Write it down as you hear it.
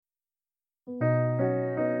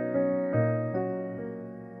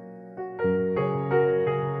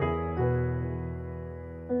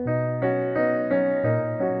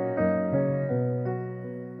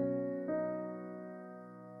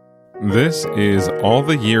This is All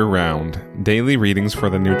the Year Round, Daily Readings for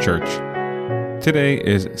the New Church. Today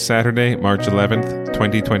is Saturday, March 11th,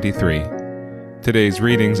 2023. Today's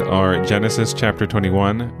readings are Genesis chapter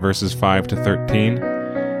 21, verses 5 to 13,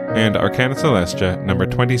 and Arcana Celestia, number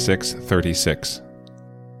 2636.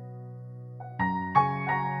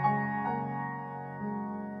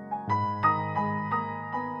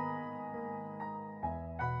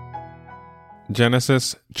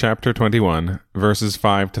 Genesis chapter 21, verses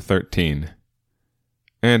 5 to 13.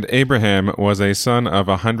 And Abraham was a son of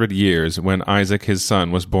 100 years when Isaac his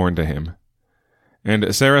son was born to him.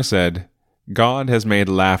 And Sarah said, God has made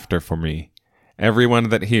laughter for me. Everyone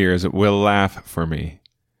that hears will laugh for me.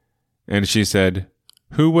 And she said,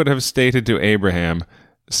 Who would have stated to Abraham,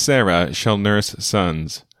 Sarah shall nurse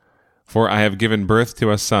sons? For I have given birth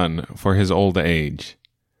to a son for his old age.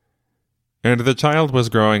 And the child was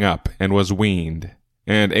growing up, and was weaned.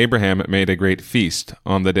 And Abraham made a great feast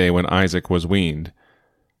on the day when Isaac was weaned.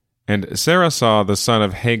 And Sarah saw the son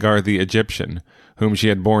of Hagar the Egyptian, whom she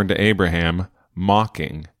had borne to Abraham,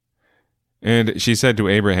 mocking. And she said to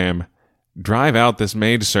Abraham, Drive out this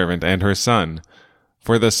maidservant and her son,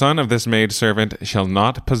 for the son of this maidservant shall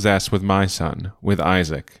not possess with my son, with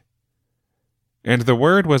Isaac. And the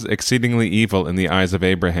word was exceedingly evil in the eyes of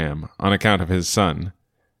Abraham, on account of his son.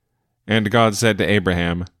 And God said to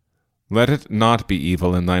Abraham, Let it not be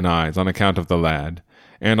evil in thine eyes on account of the lad,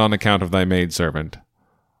 and on account of thy maidservant.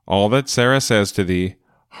 All that Sarah says to thee,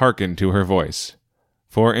 hearken to her voice.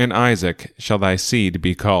 For in Isaac shall thy seed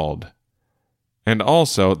be called. And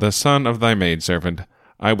also the son of thy maidservant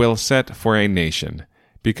I will set for a nation,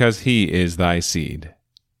 because he is thy seed.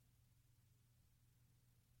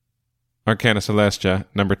 Arcana Celestia,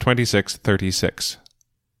 number 2636.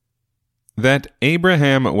 That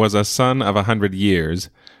Abraham was a son of 100 years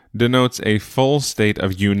denotes a full state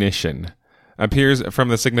of unition, appears from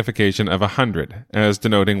the signification of 100 as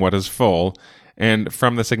denoting what is full, and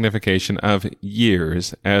from the signification of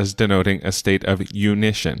years as denoting a state of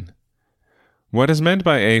unition. What is meant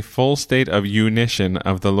by a full state of unition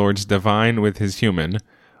of the Lord's divine with his human,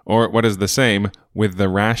 or what is the same, with the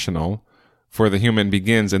rational, for the human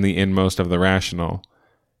begins in the inmost of the rational,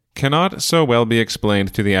 cannot so well be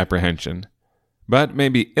explained to the apprehension, but may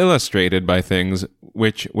be illustrated by things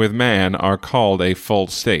which with man are called a full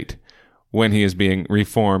state, when he is being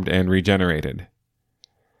reformed and regenerated.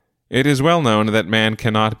 It is well known that man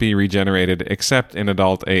cannot be regenerated except in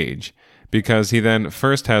adult age, because he then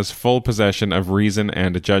first has full possession of reason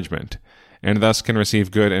and judgment, and thus can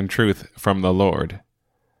receive good and truth from the Lord.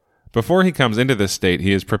 Before he comes into this state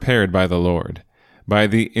he is prepared by the Lord, by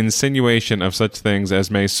the insinuation of such things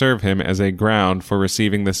as may serve him as a ground for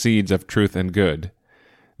receiving the seeds of truth and good.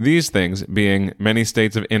 These things being many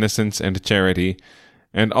states of innocence and charity,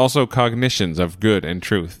 and also cognitions of good and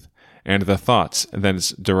truth, and the thoughts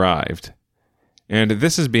thence derived. And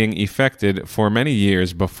this is being effected for many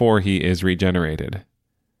years before he is regenerated.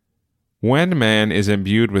 When man is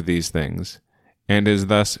imbued with these things, and is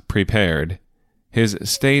thus prepared, his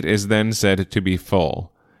state is then said to be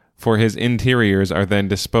full, for his interiors are then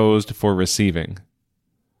disposed for receiving.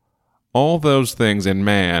 All those things in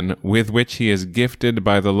man with which he is gifted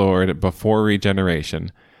by the Lord before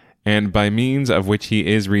regeneration, and by means of which he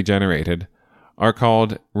is regenerated, are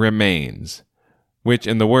called remains, which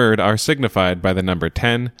in the word are signified by the number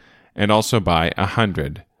 10, and also by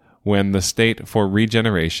 100, when the state for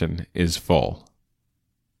regeneration is full.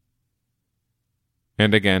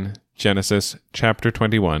 And again, Genesis chapter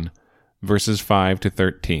 21, verses 5 to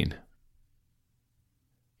 13.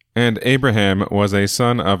 And Abraham was a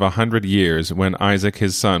son of 100 years when Isaac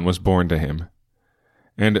his son was born to him.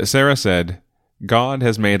 And Sarah said, God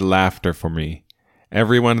has made laughter for me.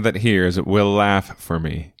 Everyone that hears will laugh for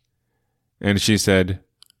me. And she said,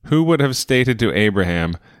 Who would have stated to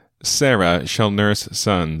Abraham, Sarah shall nurse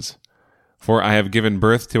sons? For I have given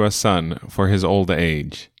birth to a son for his old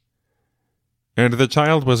age. And the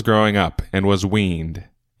child was growing up, and was weaned.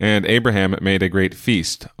 And Abraham made a great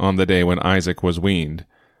feast on the day when Isaac was weaned.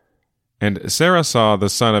 And Sarah saw the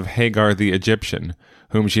son of Hagar the Egyptian,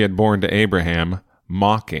 whom she had borne to Abraham,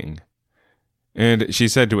 mocking. And she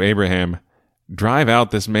said to Abraham, Drive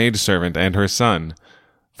out this maidservant and her son,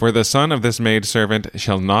 for the son of this maidservant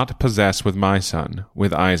shall not possess with my son,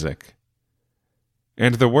 with Isaac.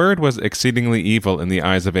 And the word was exceedingly evil in the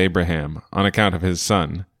eyes of Abraham, on account of his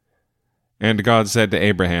son. And God said to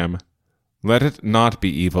Abraham, Let it not be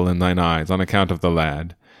evil in thine eyes on account of the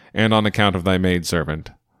lad, and on account of thy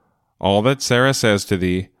maidservant. All that Sarah says to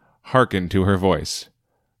thee, hearken to her voice.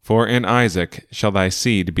 For in Isaac shall thy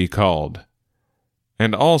seed be called.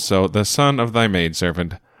 And also the son of thy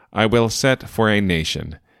maidservant I will set for a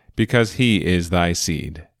nation, because he is thy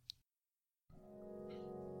seed.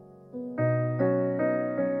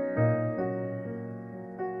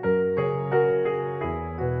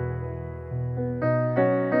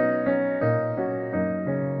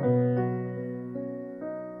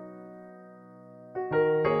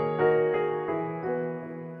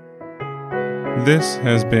 This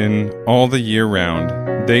has been All the Year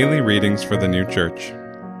Round, daily readings for the new church.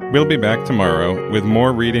 We'll be back tomorrow with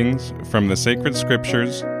more readings from the sacred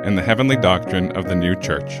scriptures and the heavenly doctrine of the new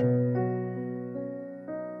church.